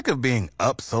of being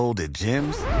upsold at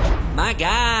gyms? My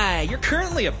guy, you're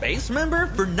currently a base member?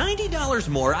 For $90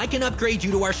 more, I can upgrade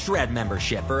you to our Shred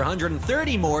membership. For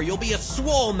 $130 more, you'll be a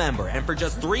Swole member. And for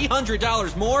just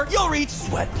 $300 more, you'll reach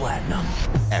Sweat Platinum.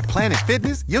 At Planet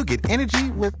Fitness, you'll get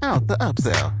energy without the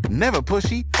upsell. Never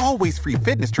pushy, always free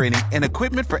fitness training and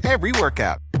equipment for every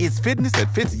workout. It's fitness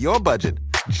that fits your budget.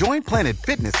 Join Planet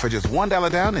Fitness for just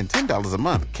 $1 down and $10 a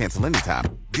month. Cancel anytime.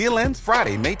 Deal ends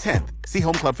Friday, May 10th. See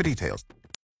Home Club for details.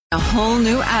 A whole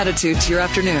new attitude to your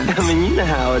afternoon. I mean, you know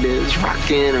how it is,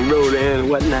 rocking and rolling and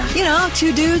whatnot. You know,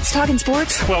 two dudes talking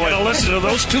sports. Well, listen to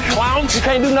those two clowns. You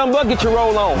can't do nothing but get your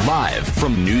roll on. Live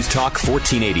from News Talk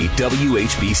 1480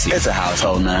 WHBC. It's a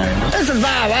household name. This is Vibe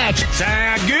Action.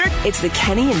 Sound good? It's the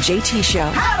Kenny and JT Show.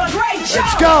 Have a great show.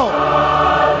 Let's go.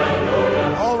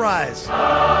 All rise.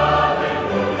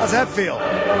 How's that feel?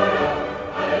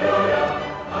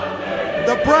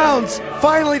 The Browns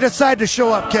finally decide to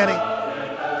show up, Kenny.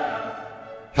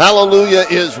 Hallelujah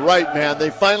is right, man. They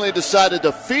finally decided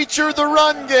to feature the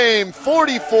run game.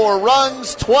 44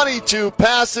 runs, 22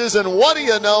 passes, and what do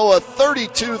you know, a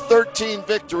 32-13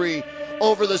 victory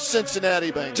over the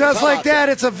Cincinnati Bengals. Just like that,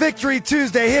 it's a Victory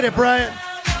Tuesday. Hit it, Brian.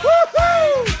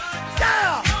 Woo-hoo!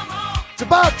 Yeah! It's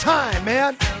about time,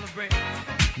 man.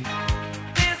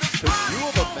 Could you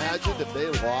have imagined if they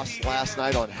lost last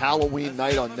night on Halloween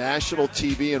night on national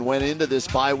TV and went into this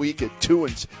bye week at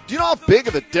 2-6? Do you know how big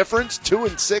of a difference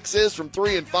 2-6 is from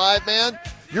 3-5, man?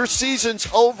 Your season's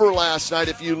over last night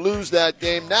if you lose that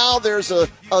game. Now there's a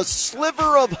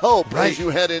sliver of hope as you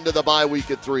head into the bye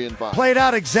week at 3-5. Played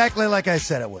out exactly like I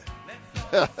said it would.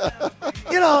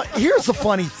 You know, here's the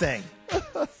funny thing.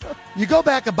 You go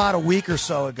back about a week or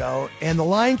so ago, and the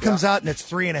line comes out, and it's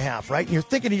 3.5, right? And you're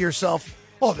thinking to yourself,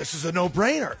 oh, this is a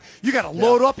no-brainer. You got to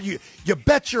load up. You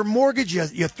bet your mortgage.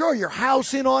 You throw your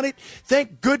house in on it.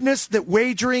 Thank goodness that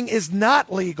wagering is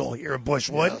not legal here in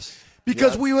Bushwood,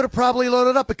 because we would have probably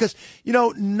loaded up. Because, you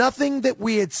know, nothing that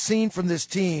we had seen from this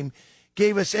team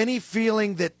gave us any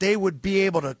feeling that they would be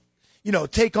able to, you know,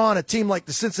 take on a team like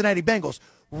the Cincinnati Bengals,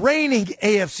 reigning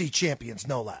AFC champions,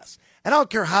 no less. And I don't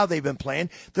care how they've been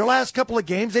playing. Their last couple of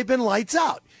games, they've been lights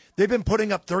out. They've been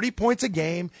putting up 30 points a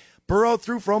game. Burrow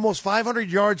threw for almost 500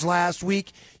 yards last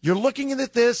week. You're looking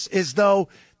at this as though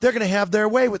they're going to have their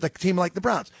way with a team like the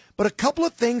Browns. But a couple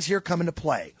of things here come into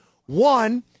play.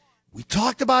 One, we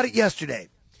talked about it yesterday.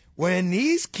 When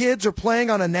these kids are playing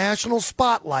on a national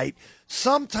spotlight,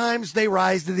 sometimes they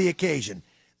rise to the occasion.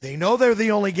 They know they're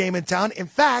the only game in town. In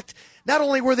fact, not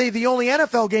only were they the only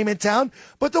NFL game in town,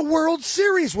 but the World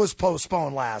Series was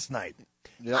postponed last night.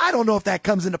 Yep. I don't know if that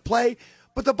comes into play,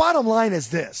 but the bottom line is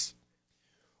this.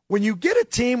 When you get a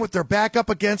team with their back up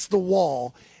against the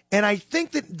wall, and I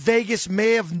think that Vegas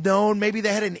may have known, maybe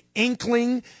they had an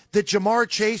inkling that Jamar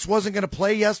Chase wasn't going to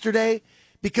play yesterday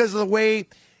because of the way,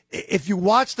 if you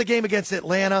watch the game against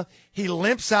Atlanta, he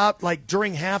limps out like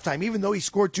during halftime, even though he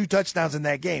scored 2 touchdowns in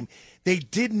that game. They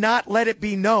did not let it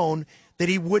be known that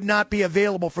he would not be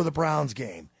available for the Browns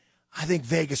game. I think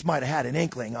Vegas might have had an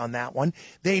inkling on that one.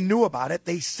 They knew about it.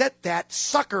 They set that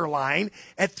sucker line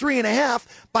at 3.5.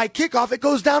 By kickoff, it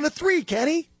goes down to 3,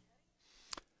 Kenny.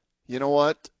 You know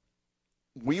what?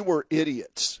 We were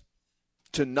idiots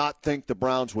to not think the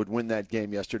Browns would win that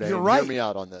game yesterday. You're right. Hear me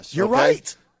out on this. You're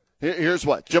right. Here's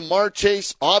what. Jamar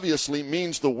Chase obviously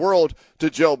means the world to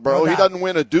Joe Burrow. He doesn't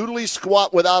win a doodly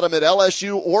squat without him at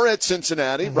LSU or at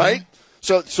Cincinnati, right?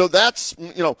 So that's,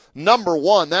 you know, number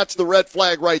one. That's the red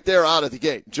flag right there out of the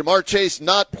gate. Jamar Chase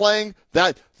not playing,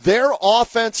 that their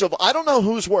offensive, I don't know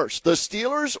who's worse, the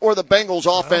Steelers or the Bengals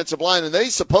offensive line, and they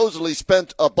supposedly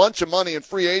spent a bunch of money in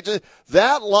free agent.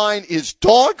 That line is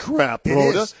dog crap,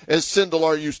 Rhoda, as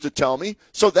Sindelar used to tell me.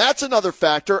 So that's another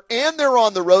factor, and they're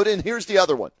on the road, and here's the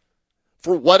other one.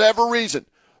 For whatever reason,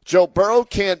 Joe Burrow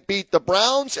can't beat the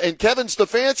Browns, and Kevin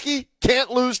Stefanski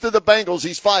can't lose to the Bengals.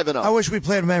 He's 5-0. I wish we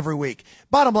played him every week.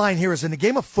 Bottom line here is in the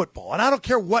game of football, and I don't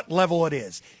care what level it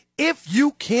is, if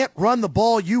you can't run the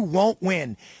ball, you won't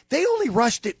win. They only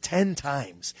rushed it 10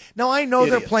 times. Now, I know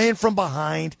they're playing from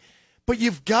behind, but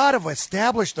you've got to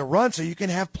establish the run so you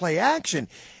can have play action.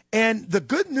 And the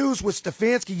good news with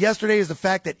Stefanski yesterday is the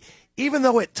fact that even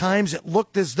though at times it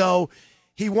looked as though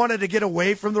he wanted to get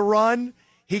away from the run,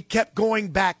 he kept going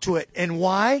back to it. And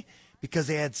why? Because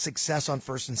they had success on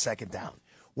first and second down.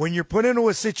 When you're put into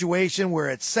a situation where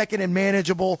it's second and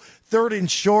manageable, third and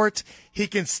short, he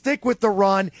can stick with the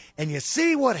run, and you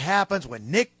see what happens when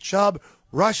Nick Chubb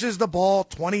rushes the ball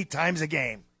 20 times a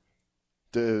game.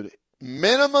 Dude,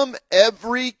 minimum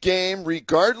every game,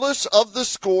 regardless of the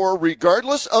score,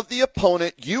 regardless of the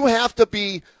opponent, you have to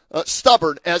be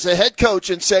stubborn as a head coach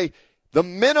and say, The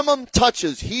minimum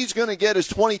touches he's going to get is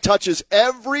 20 touches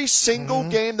every single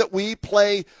game that we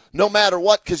play, no matter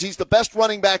what, because he's the best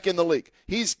running back in the league.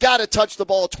 He's got to touch the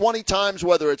ball 20 times,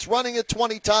 whether it's running it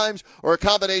 20 times or a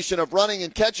combination of running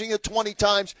and catching it 20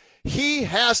 times. He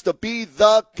has to be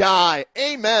the guy.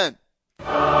 Amen.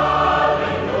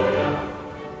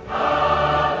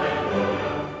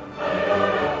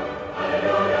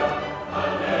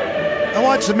 I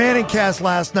watched the Manning cast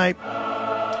last night.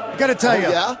 I got to tell you.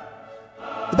 Yeah?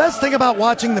 The best thing about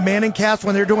watching the Manning cast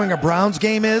when they're doing a Browns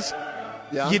game is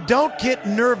you don't get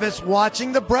nervous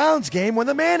watching the Browns game when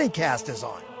the Manning cast is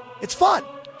on. It's fun.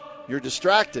 You're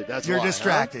distracted. You're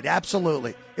distracted. Huh?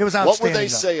 Absolutely. It was What outstanding. were they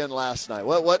saying last night?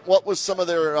 What was some of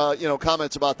their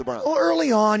comments about the Browns? Well,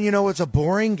 early on, it's a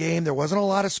boring game. There wasn't a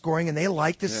lot of scoring, and they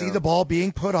like to see the ball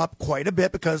being put up quite a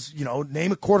bit because,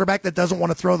 name a quarterback that doesn't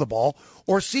want to throw the ball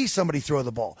or see somebody throw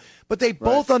the ball. But they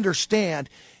both understand.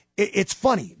 It's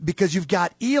funny because you've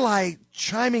got Eli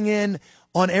chiming in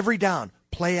on every down.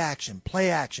 Play action,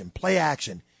 play action, play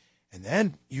action. And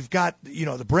then you've got, the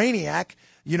Brainiac,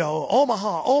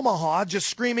 Omaha, just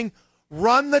screaming,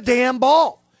 run the damn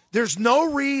ball. There's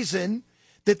no reason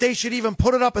that they should even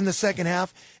put it up in the second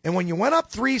half. And when you went up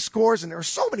 3 scores, and there are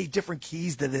so many different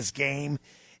keys to this game,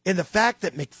 and the fact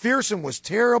that McPherson was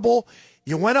terrible,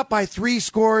 you went up by 3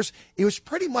 scores, it was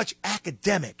pretty much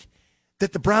academic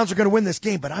that the Browns are going to win this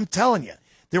game. But I'm telling you,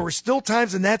 there were still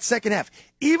times in that second half,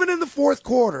 even in the fourth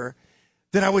quarter,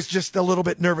 that I was just a little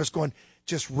bit nervous going,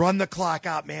 just run the clock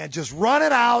out, man. Just run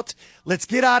it out. Let's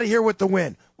get out of here with the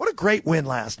win. What a great win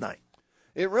last night.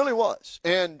 It really was.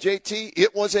 And, JT,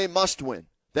 it was a must-win.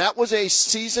 That was a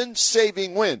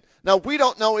season-saving win. Now, we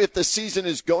don't know if the season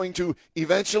is going to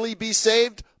eventually be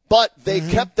saved, but they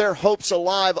kept their hopes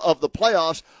alive of the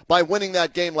playoffs by winning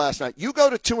that game last night. You go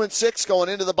to 2-6 going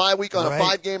into the bye week on a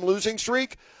 5-game losing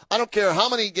streak. I don't care how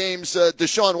many games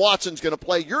Deshaun Watson's going to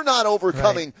play. You're not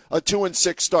overcoming a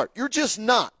 2-6 start. You're just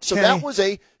not. So that was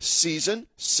a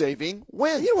season-saving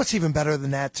win. You know what's even better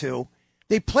than that, too?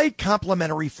 They played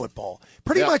complimentary football.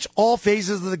 Pretty much all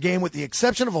phases of the game with the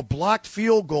exception of a blocked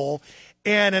field goal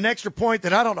and an extra point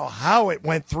that I don't know how it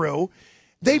went through.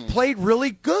 They played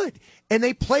really good. And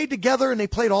they played together, and they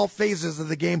played all phases of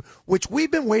the game, which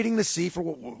we've been waiting to see for,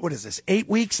 what is this, 8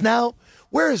 weeks now?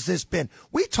 Where has this been?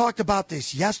 We talked about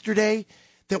this yesterday,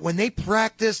 that when they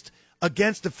practiced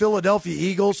against the Philadelphia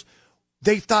Eagles,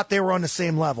 they thought they were on the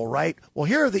same level, right? Well,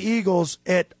 here are the Eagles,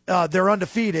 they're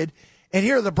undefeated, and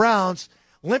here are the Browns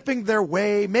limping their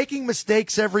way, making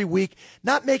mistakes every week,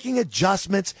 not making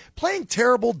adjustments, playing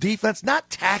terrible defense,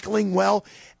 not tackling well.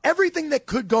 Everything that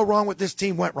could go wrong with this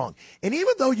team went wrong. And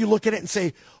even though you look at it and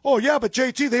say, oh, yeah, but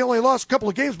JT, they only lost a couple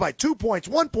of games by 2 points,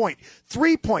 1 point,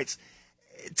 3 points.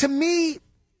 To me,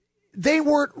 they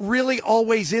weren't really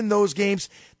always in those games.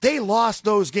 They lost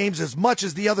those games as much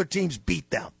as the other teams beat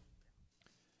them.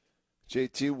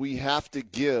 JT, we have to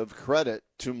give credit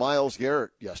to Myles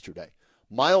Garrett yesterday.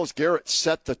 Myles Garrett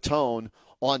set the tone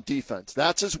on defense.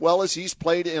 That's as well as he's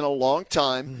played in a long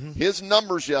time. His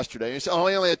numbers yesterday, he said,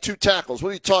 he only had 2 tackles. What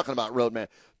are you talking about, Roadman?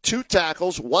 2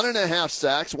 tackles, 1.5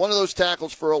 sacks, one of those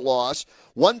tackles for a loss,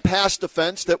 1 pass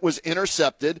defense that was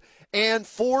intercepted, and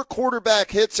 4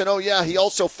 quarterback hits. And, he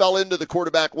also fell into the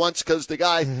quarterback once because the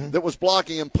guy that was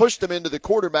blocking him pushed him into the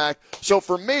quarterback. So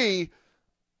for me,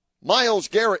 Myles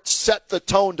Garrett set the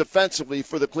tone defensively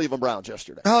for the Cleveland Browns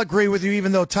yesterday. I'll agree with you,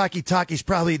 even though Taki's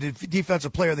probably the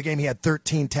defensive player of the game. He had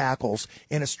 13 tackles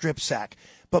and a strip sack.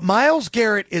 But Myles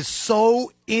Garrett is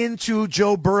so into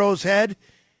Joe Burrow's head.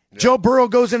 Yeah. Joe Burrow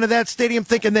goes into that stadium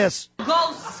thinking this.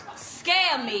 Ghosts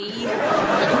scare me,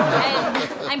 and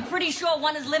I'm pretty sure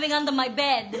one is living under my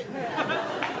bed.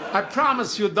 I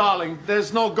promise you, darling,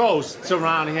 there's no ghosts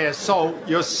around here, so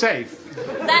you're safe.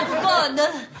 That's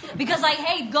good, because I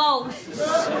hate ghosts.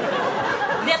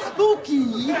 They're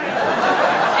spooky, and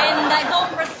I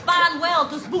don't respond well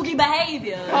to spooky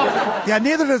behavior. Yeah,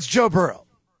 neither does Joe Burrow.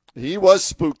 He was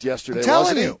spooked yesterday,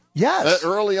 wasn't he? Yes.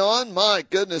 Early on, my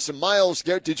goodness, and Myles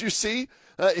Garrett, did you see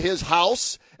his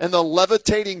house and the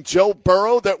levitating Joe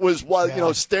Burrow that was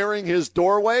staring his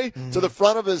doorway to the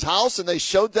front of his house, and they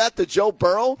showed that to Joe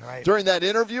Burrow during that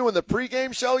interview in the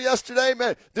pregame show yesterday?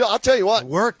 Man, I'll tell you what, it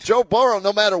worked. Joe Burrow,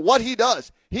 no matter what he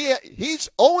does, he's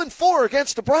 0-4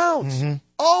 against the Browns.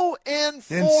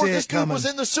 0-4. This dude was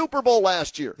in the Super Bowl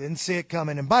last year. Didn't see it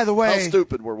coming. And by the way, how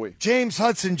stupid were we? James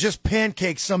Hudson just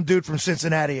pancaked some dude from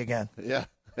Cincinnati again. Yeah.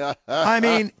 I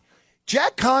mean,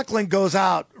 Jack Conklin goes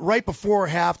out right before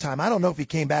halftime. I don't know if he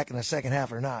came back in the second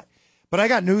half or not, but I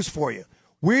got news for you.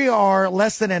 We are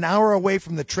less than an hour away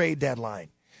from the trade deadline.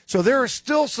 So there are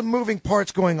still some moving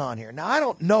parts going on here. Now, I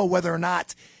don't know whether or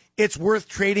not it's worth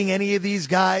trading any of these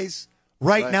guys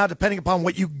right now, depending upon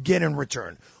what you get in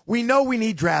return. We know we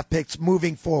need draft picks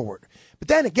moving forward. But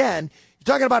then again, you're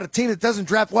talking about a team that doesn't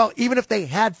draft well, even if they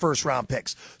had first-round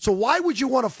picks. So why would you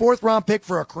want a fourth-round pick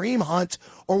for a Kareem Hunt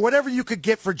or whatever you could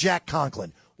get for Jack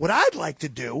Conklin? What I'd like to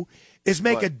do is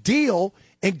make a deal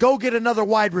and go get another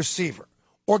wide receiver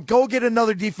or go get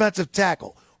another defensive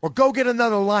tackle or go get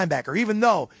another linebacker, even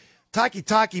though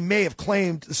Taki may have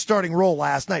claimed the starting role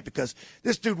last night because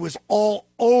this dude was all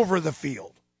over the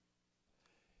field.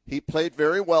 He played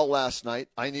very well last night.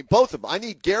 I need both of them. I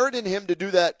need Garrett and him to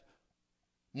do that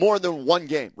more than one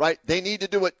game, right? They need to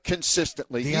do it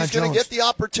consistently. He's going to get the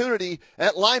opportunity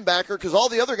at linebacker because all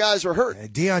the other guys are hurt.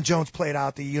 Deion Jones played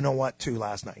out the you-know-what, too,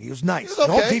 last night. He was nice. He was okay,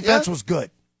 the whole defense was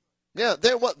good. Yeah,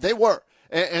 they were.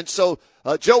 And so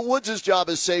Joe Woods' job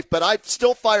is safe, but I'd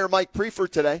still fire Mike Prefer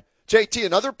today. JT,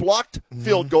 another blocked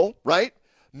field goal, right?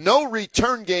 No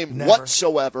return game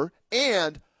whatsoever.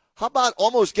 And how about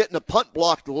almost getting a punt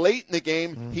blocked late in the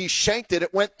game? He shanked it.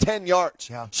 It went 10 yards.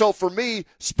 Yeah. So for me,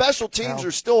 special teams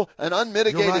are still an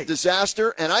unmitigated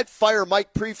disaster, and I'd fire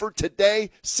Mike Prefer today.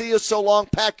 See you so long.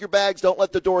 Pack your bags. Don't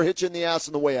let the door hit you in the ass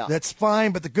on the way out. That's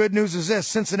fine, but the good news is this.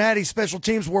 Cincinnati's special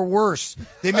teams were worse.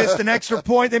 They missed an extra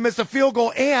point. They missed a field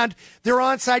goal, and their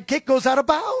onside kick goes out of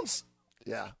bounds.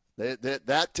 Yeah.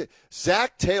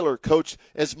 Zach Taylor coached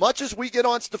as much as we get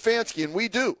on Stefanski, and we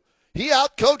do. He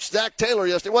outcoached Zach Taylor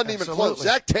yesterday. It wasn't even close.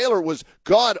 Zach Taylor was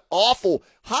god-awful.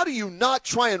 How do you not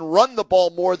try and run the ball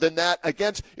more than that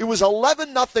against – it was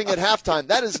 11-0 at halftime.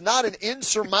 That is not an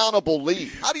insurmountable lead.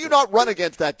 How do you not run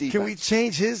against that defense? Can we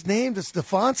change his name to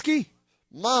Stefanski?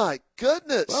 My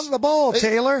goodness. Run the ball,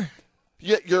 Taylor.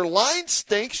 Your line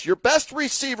stinks. Your best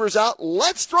receiver's out.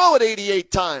 Let's throw it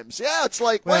 88 times. Yeah, it's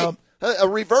like, wait. A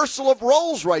reversal of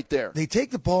roles right there. They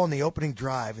take the ball in the opening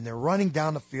drive, and they're running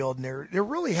down the field, and they're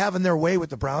really having their way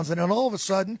with the Browns. And then all of a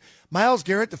sudden, Myles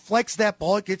Garrett deflects that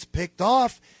ball. It gets picked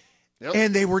off,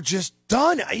 and they were just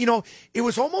done. You know, it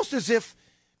was almost as if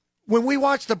when we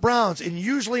watch the Browns, and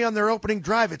usually on their opening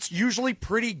drive, it's usually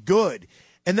pretty good.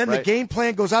 And then the game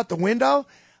plan goes out the window.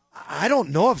 I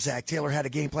don't know if Zach Taylor had a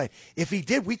game plan. If he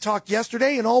did, we talked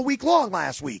yesterday and all week long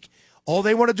last week. All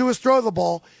they want to do is throw the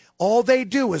ball. All they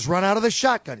do is run out of the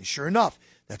shotgun. Sure enough,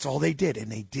 that's all they did,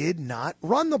 and they did not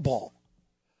run the ball.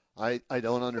 I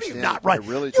don't understand. Not right. I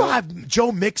really don't. You have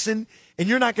Joe Mixon, and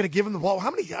you're not going to give him the ball. How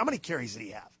many carries did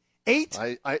he have? 8?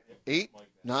 8,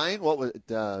 9. What was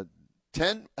it?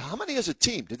 10. How many as a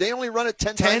team? Did they only run it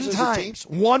 10 times as a team?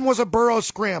 One was a Burrow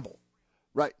scramble.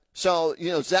 Right. So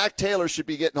Zach Taylor should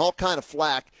be getting all kind of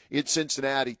flack in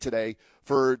Cincinnati today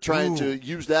for trying to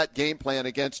use that game plan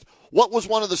against what was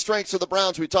one of the strengths of the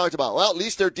Browns we talked about. Well, at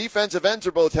least their defensive ends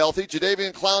are both healthy,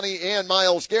 Jadeveon Clowney and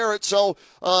Myles Garrett. So,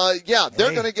 they're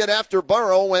going to get after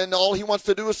Burrow when all he wants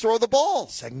to do is throw the ball.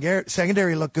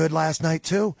 Secondary looked good last night,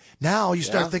 too. Now you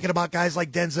start thinking about guys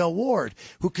like Denzel Ward,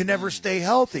 who can never stay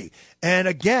healthy. And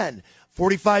again,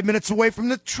 45 minutes away from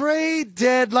the trade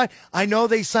deadline. I know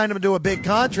they signed him to a big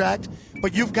contract,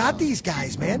 but you've got these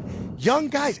guys, man. Young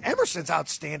guys. Emerson's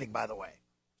outstanding, by the way.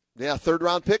 Yeah,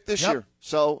 third-round pick this year.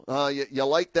 So you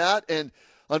like that. And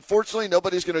unfortunately,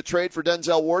 nobody's going to trade for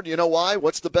Denzel Ward. You know why?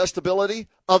 What's the best ability?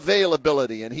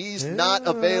 Availability. And he's not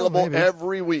available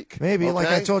every week. Maybe, like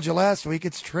I told you last week,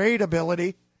 it's trade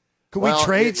ability. Could we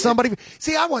trade somebody?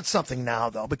 See, I want something now,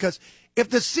 though, because if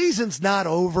the season's not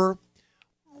over,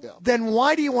 then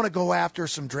why do you want to go after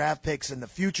some draft picks in the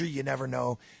future? You never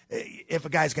know if a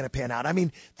guy's going to pan out. I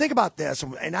mean, think about this.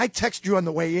 And I text you on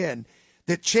the way in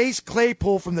that Chase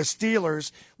Claypool from the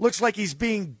Steelers looks like he's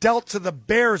being dealt to the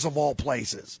Bears of all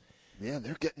places. Man,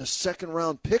 they're getting a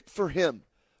second-round pick for him.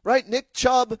 Right? Nick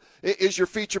Chubb is your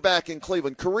feature back in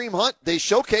Cleveland. Kareem Hunt, they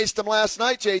showcased him last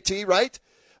night, JT, right?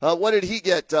 What did he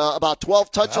get? About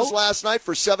 12 touches last night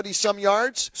for 70-some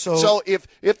yards. So if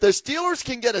the Steelers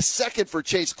can get a second for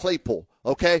Chase Claypool,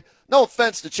 okay? No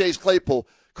offense to Chase Claypool.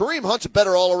 Kareem Hunt's a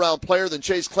better all-around player than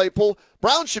Chase Claypool.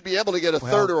 Browns should be able to get a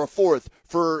third or a fourth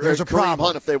for Kareem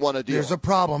Hunt if they want to do it. There's a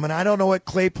problem, and I don't know what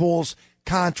Claypool's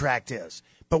contract is,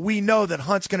 but we know that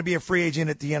Hunt's going to be a free agent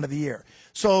at the end of the year.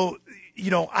 So,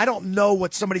 I don't know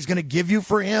what somebody's going to give you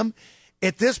for him.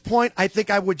 At this point, I think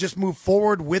I would just move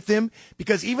forward with him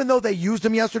because even though they used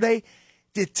him yesterday,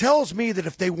 it tells me that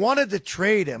if they wanted to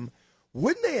trade him,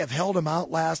 wouldn't they have held him out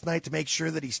last night to make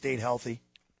sure that he stayed healthy?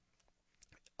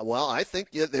 Well, I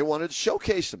think they wanted to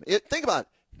showcase him. Think about it.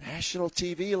 National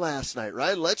TV last night,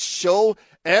 right? Let's show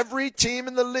every team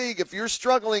in the league, if you're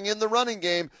struggling in the running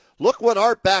game, look what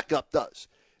our backup does.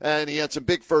 And he had some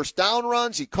big first down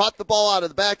runs. He caught the ball out of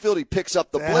the backfield. He picks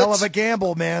up the blitz. Hell of a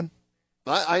gamble, man.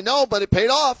 I know, but it paid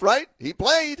off, right? He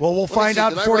played. Well, we'll find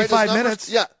out in 45 minutes.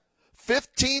 Yeah.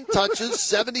 15 touches,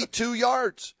 72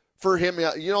 yards for him.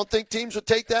 You don't think teams would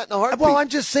take that in a heartbeat? Well, I'm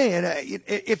just saying,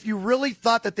 if you really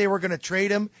thought that they were going to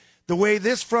trade him the way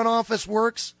this front office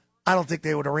works, I don't think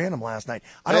they would have ran him last night.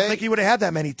 I don't think he would have had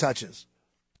that many touches.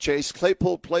 Chase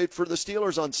Claypool played for the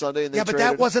Steelers on Sunday. And but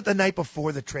that wasn't the night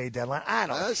before the trade deadline. I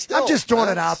don't know. I'm just throwing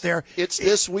it out there. It's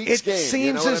this week's game. It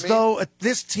seems as though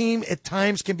this team at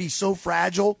times can be so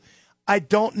fragile. I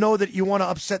don't know that you want to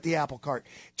upset the apple cart.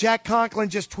 Jack Conklin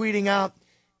just tweeting out,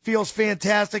 feels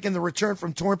fantastic in the return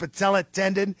from torn patella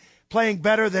tendon, playing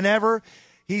better than ever.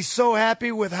 He's so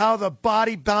happy with how the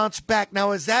body bounced back.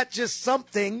 Now, is that just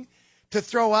something to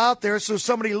throw out there so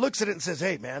somebody looks at it and says,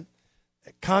 hey, man,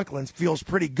 Conklin feels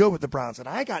pretty good with the Browns? And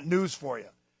I got news for you.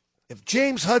 If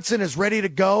James Hudson is ready to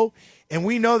go and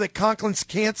we know that Conklin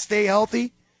can't stay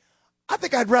healthy, I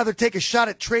think I'd rather take a shot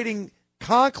at trading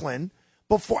Conklin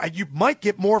before. You might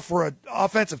get more for an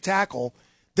offensive tackle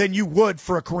than you would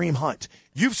for a Kareem Hunt.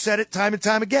 You've said it time and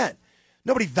time again.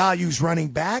 Nobody values running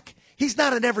back. He's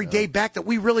not an everyday back that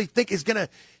we really think is going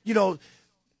to,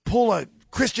 pull a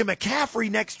Christian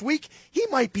McCaffrey next week. He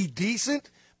might be decent,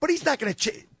 but he's not going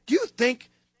to Do you think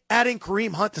adding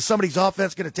Kareem Hunt to somebody's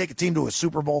offense is going to take a team to a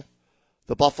Super Bowl?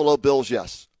 The Buffalo Bills,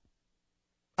 yes.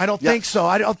 I don't think so.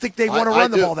 I don't think they want to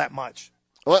run the ball that much.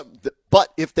 Well,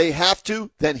 but if they have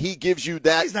to, then he gives you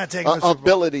that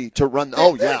ability to run.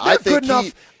 I think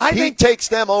he takes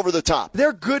them over the top.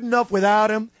 They're good enough without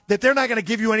him that they're not going to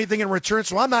give you anything in return,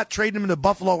 so I'm not trading him to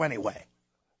Buffalo anyway.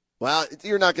 Well,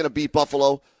 you're not going to beat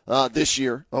Buffalo this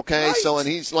year, okay? Right. So, and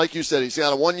he's, like you said, he's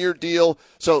got a 1-year deal.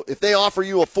 So if they offer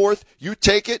you a fourth, you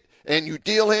take it and you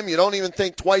deal him. You don't even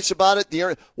think twice about it.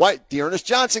 Dearness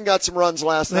Johnson got some runs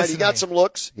last night. He got some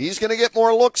looks. He's going to get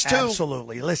more looks, too.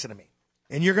 Absolutely. Listen to me.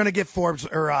 And you're going to get Forbes,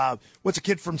 or what's a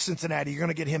kid from Cincinnati? You're going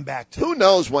to get him back, too. Who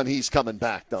knows when he's coming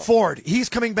back, though? Ford. He's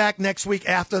coming back next week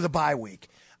after the bye week.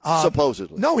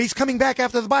 Supposedly. No, he's coming back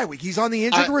after the bye week. He's on the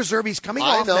injured reserve. He's coming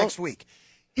off next week.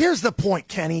 Here's the point,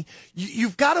 Kenny.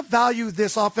 You've got to value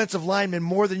this offensive lineman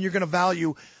more than you're going to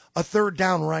value a third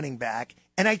down running back.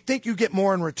 And I think you get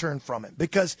more in return from it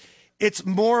because it's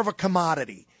more of a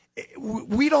commodity.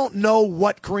 We don't know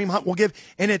what Kareem Hunt will give.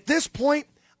 And at this point,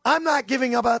 I'm not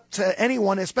giving up to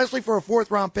anyone, especially for a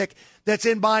fourth-round pick that's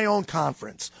in my own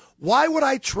conference. Why would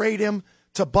I trade him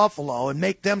to Buffalo and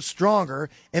make them stronger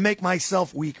and make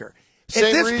myself weaker?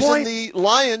 Same reason the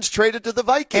Lions traded to the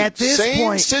Vikings. At this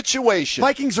point, situation.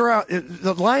 Vikings are out.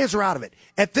 The Lions are out of it.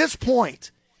 At this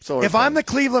point, if I'm the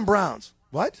Cleveland Browns,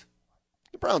 what?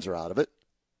 The Browns are out of it.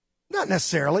 Not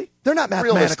necessarily. They're not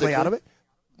mathematically out of it.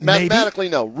 Mathematically,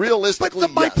 no. Realistically,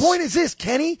 but my point is this,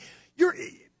 Kenny. You're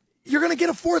going to get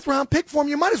a fourth-round pick for him.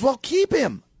 You might as well keep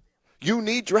him. You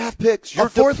need draft picks. You're a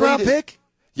fourth-round pick?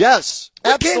 Yes,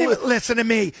 absolutely. Listen to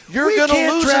me. You're going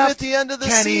to lose him at the end of the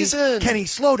season. Kenny,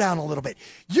 slow down a little bit.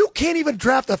 You can't even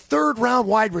draft a third-round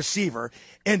wide receiver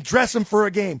and dress him for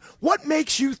a game. What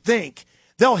makes you think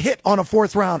they'll hit on a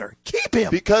fourth-rounder? Keep him.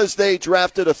 Because they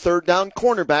drafted a third-down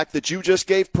cornerback that you just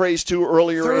gave praise to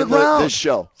earlier in this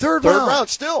show. Third round.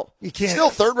 Still. You can't. Still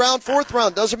third round, fourth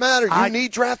round. Doesn't matter. You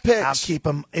need draft picks. I'll keep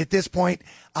him. At this point,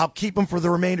 I'll keep him for the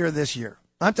remainder of this year.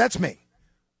 That's me.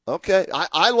 Okay.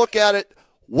 I look at it.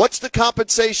 What's the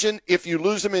compensation if you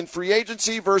lose them in free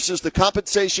agency versus the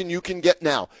compensation you can get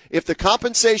now? If the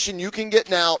compensation you can get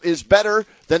now is better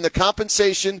than the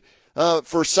compensation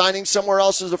for signing somewhere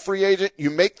else as a free agent, you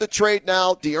make the trade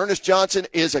now. Dearness Johnson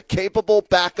is a capable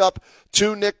backup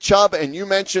to Nick Chubb, and you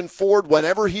mentioned Ford.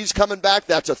 Whenever he's coming back,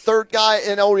 that's a third guy.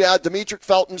 And, Demetric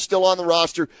Felton's still on the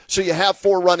roster, so you have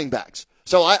 4 running backs.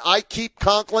 So I keep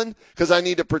Conklin because I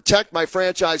need to protect my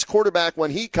franchise quarterback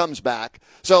when he comes back.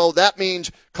 So that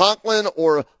means Conklin,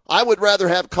 or I would rather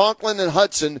have Conklin and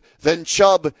Hudson than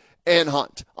Chubb and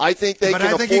Hunt. I think they can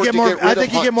afford to get rid of Hunt. I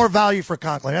think you get more value for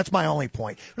Conklin. That's my only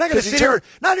point. We're not going to sit here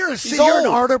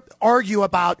and argue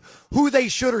about who they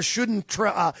should or shouldn't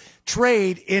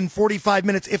trade in 45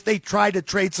 minutes if they try to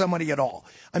trade somebody at all.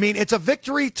 I mean, it's a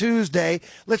victory Tuesday.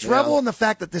 Let's revel in the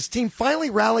fact that this team finally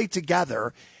rallied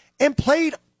together and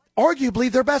played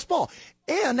arguably their best ball.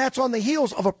 And that's on the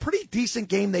heels of a pretty decent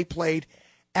game they played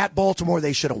at Baltimore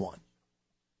they should have won.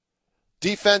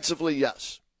 Defensively,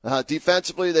 yes.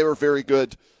 Defensively, they were very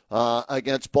good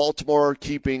against Baltimore,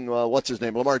 keeping,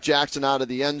 Lamar Jackson out of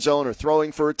the end zone or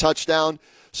throwing for a touchdown.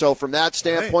 So from that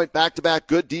standpoint, back-to-back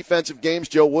good defensive games.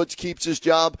 Joe Woods keeps his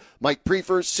job. Mike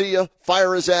Prefer, see ya,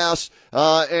 fire his ass,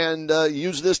 and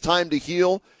use this time to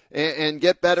heal. and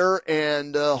get better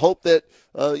and hope that,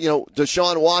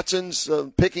 Deshaun Watson's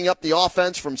picking up the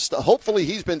offense from hopefully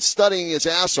he's been studying his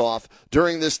ass off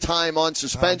during this time on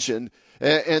suspension.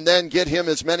 And then get him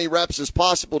as many reps as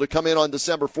possible to come in on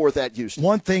December 4th at Houston.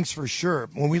 One thing's for sure.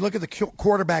 When we look at the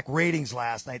quarterback ratings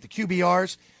last night, the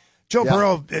QBRs, Joe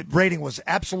Burrow rating was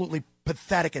absolutely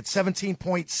pathetic at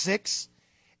 17.6,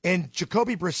 and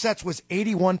Jacoby Brissett's was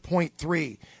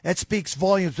 81.3. That speaks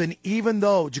volumes. And even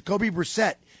though Jacoby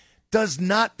Brissett does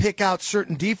not pick out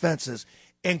certain defenses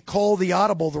and call the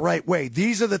audible the right way,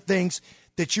 these are the things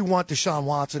that you want Deshaun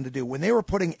Watson to do. When they were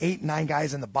putting 8, 9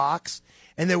 guys in the box,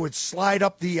 and they would slide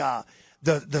up the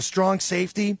strong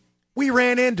safety, we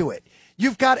ran into it.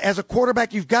 You've got, as a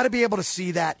quarterback, you've got to be able to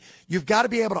see that. You've got to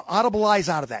be able to audibilize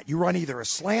out of that. You run either a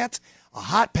slant, a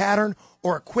hot pattern,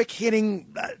 or a quick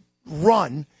hitting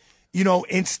run,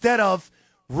 instead of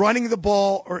running the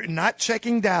ball or not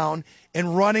checking down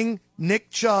and running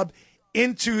Nick Chubb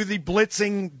into the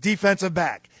blitzing defensive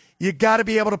back. You got to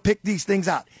be able to pick these things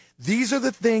out. These are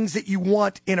the things that you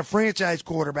want in a franchise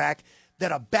quarterback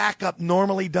that a backup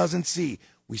normally doesn't see.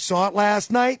 We saw it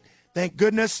last night. Thank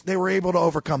goodness they were able to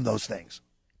overcome those things.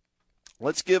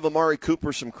 Let's give Amari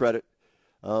Cooper some credit.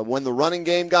 When the running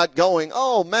game got going,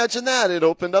 imagine that. It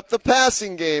opened up the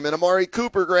passing game, and Amari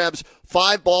Cooper grabs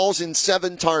 5 balls in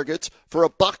 7 targets for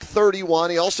 $131.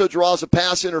 He also draws a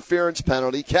pass interference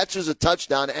penalty, catches a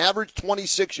touchdown, averaged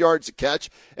 26 yards a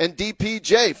catch, and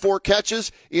DPJ, 4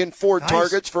 catches in 4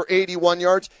 targets for 81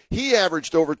 yards. He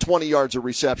averaged over 20 yards of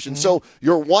reception. So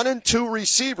your 1 and 2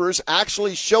 receivers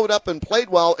actually showed up and played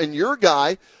well, and your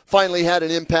guy finally had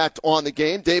an impact on the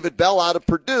game. David Bell out of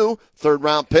Purdue,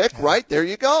 3rd-round pick, right? There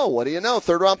you go. What do you know?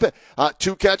 3rd-round pick.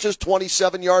 2 catches,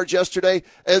 27 yards yesterday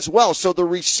as well. So the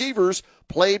receivers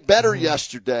played better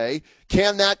yesterday.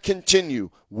 Can that continue?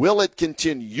 Will it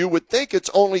continue? You would think it's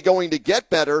only going to get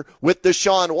better with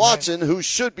Deshaun Watson, who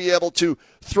should be able to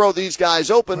throw these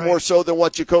guys open more so than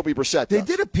what Jacoby Brissett does. They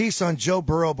did a piece on Joe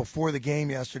Burrow before the game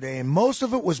yesterday, and most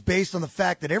of it was based on the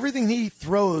fact that everything he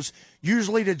throws,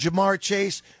 usually to Jamar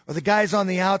Chase or the guys on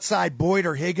the outside, Boyd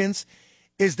or Higgins,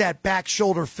 is that back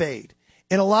shoulder fade.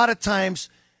 And a lot of times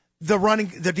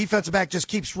the defensive back just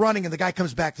keeps running and the guy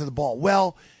comes back to the ball.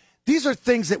 Well, these are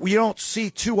things that we don't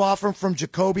see too often from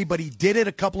Jacoby, but he did it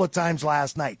a couple of times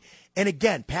last night. And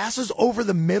again, passes over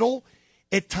the middle,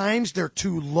 at times they're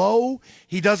too low.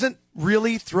 He doesn't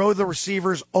really throw the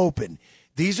receivers open.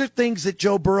 These are things that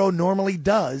Joe Burrow normally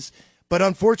does, but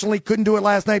unfortunately couldn't do it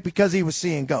last night because he was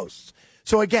seeing ghosts.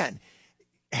 So again,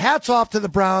 hats off to the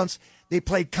Browns. They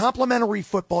played complimentary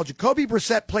football. Jacoby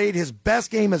Brissett played his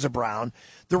best game as a Brown.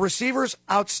 The receivers,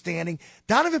 outstanding.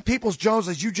 Donovan Peoples-Jones,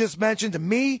 as you just mentioned, to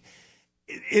me,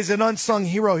 is an unsung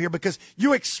hero here because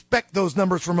you expect those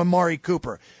numbers from Amari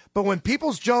Cooper. But when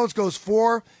Peoples-Jones goes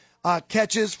 4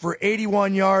 catches for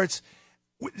 81 yards,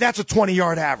 that's a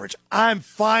 20-yard average. I'm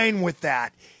fine with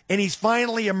that. And he's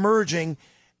finally emerging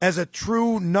as a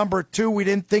true number 2. We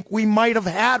didn't think we might have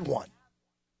had one.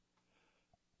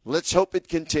 Let's hope it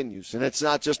continues. And it's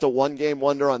not just a one-game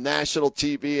wonder on national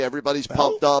TV. Everybody's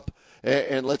pumped up.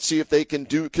 And let's see if they can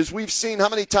do, because we've seen how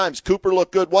many times Cooper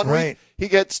looked good one week. He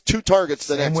gets 2 targets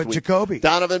the next week. With Jacoby.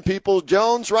 Donovan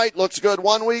Peoples-Jones, right, looks good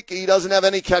one week. He doesn't have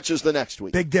any catches the next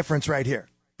week. Big difference right here.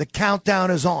 The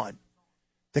countdown is on.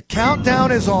 The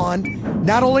countdown is on,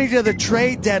 not only to the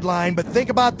trade deadline, but think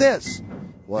about this.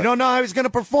 What? You don't know how he's going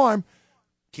to perform.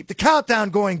 Keep the countdown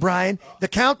going, Brian. The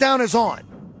countdown is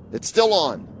on. It's still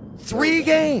on. 3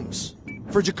 games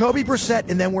for Jacoby Brissett,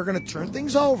 and then we're going to turn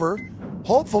things over,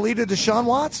 hopefully, to Deshaun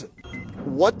Watson.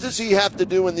 What does he have to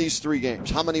do in these 3 games?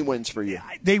 How many wins for you?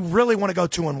 They really want to go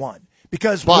 2-1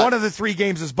 because one of the 3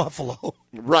 games is Buffalo.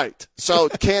 Right. So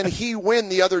can he win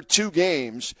the other 2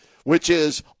 games, which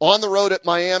is on the road at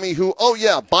Miami, who,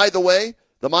 by the way,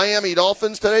 the Miami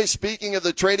Dolphins today, speaking of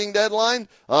the trading deadline,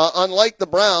 unlike the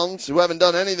Browns, who haven't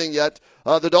done anything yet,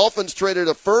 the Dolphins traded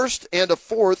a 1st and a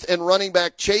 4th and running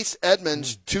back Chase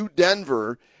Edmonds to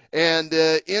Denver. And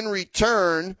in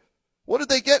return, what did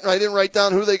they get? I didn't write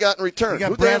down who they got in return. They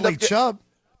got Bradley Chubb.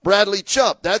 Bradley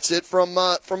Chubb. That's it from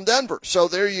Denver. So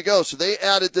there you go. So they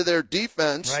added to their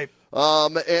defense. Right.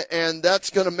 And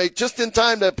that's going to make just in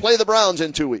time to play the Browns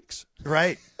in 2 weeks.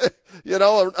 Right.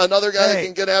 Another guy that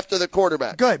can get after the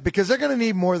quarterback. Good, because they're going to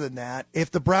need more than that if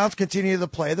the Browns continue to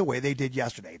play the way they did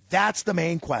yesterday. That's the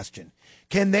main question.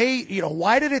 Can they,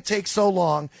 why did it take so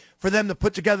long for them to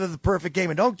put together the perfect game?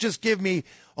 And don't just give me,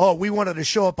 we wanted to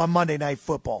show up on Monday Night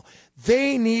Football.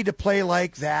 They need to play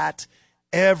like that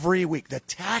every week. The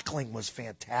tackling was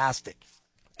fantastic.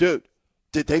 Dude,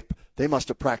 They must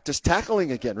have practiced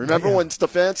tackling again. Remember when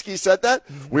Stefanski said that?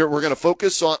 We're going to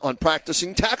focus on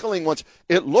practicing tackling once.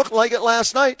 It looked like it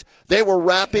last night. They were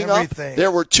wrapping up.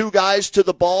 There were 2 guys to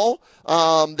the ball.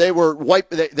 They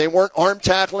weren't arm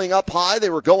tackling up high. They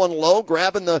were going low,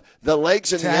 grabbing the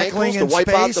legs and tackling the ankles to wipe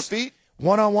out the feet.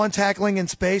 One-on-one tackling in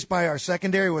space by our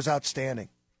secondary was outstanding.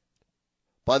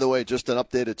 By the way, just an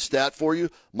updated stat for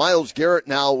you. Myles Garrett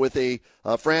now with a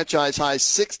franchise-high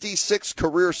 66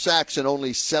 career sacks in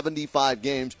only 75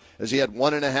 games, as he had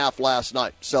 1.5 last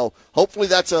night. So hopefully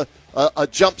that's a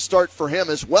jump start for him,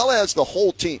 as well as the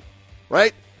whole team,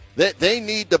 right? They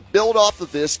need to build off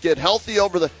of this, get healthy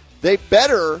they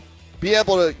better be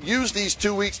able to use these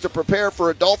 2 weeks to prepare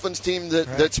for a Dolphins team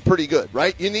that's pretty good,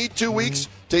 right? You need 2 weeks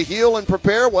to heal and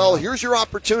prepare. Well, here's your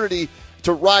opportunity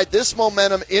to ride this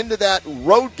momentum into that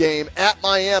road game at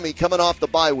Miami coming off the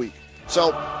bye week.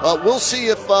 So we'll see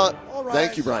if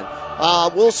thank you, Brian.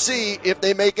 We'll see if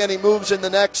they make any moves in the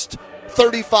next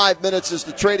 35 minutes as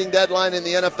the trading deadline in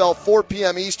the NFL, 4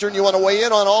 p.m. Eastern. You want to weigh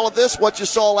in on all of this, what you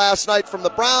saw last night from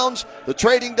the Browns, the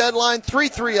trading deadline,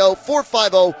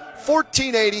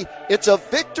 330-450-1480. It's a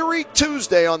Victory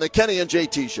Tuesday on the Kenny and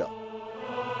JT Show.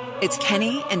 It's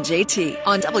Kenny and JT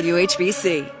on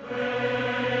WHBC.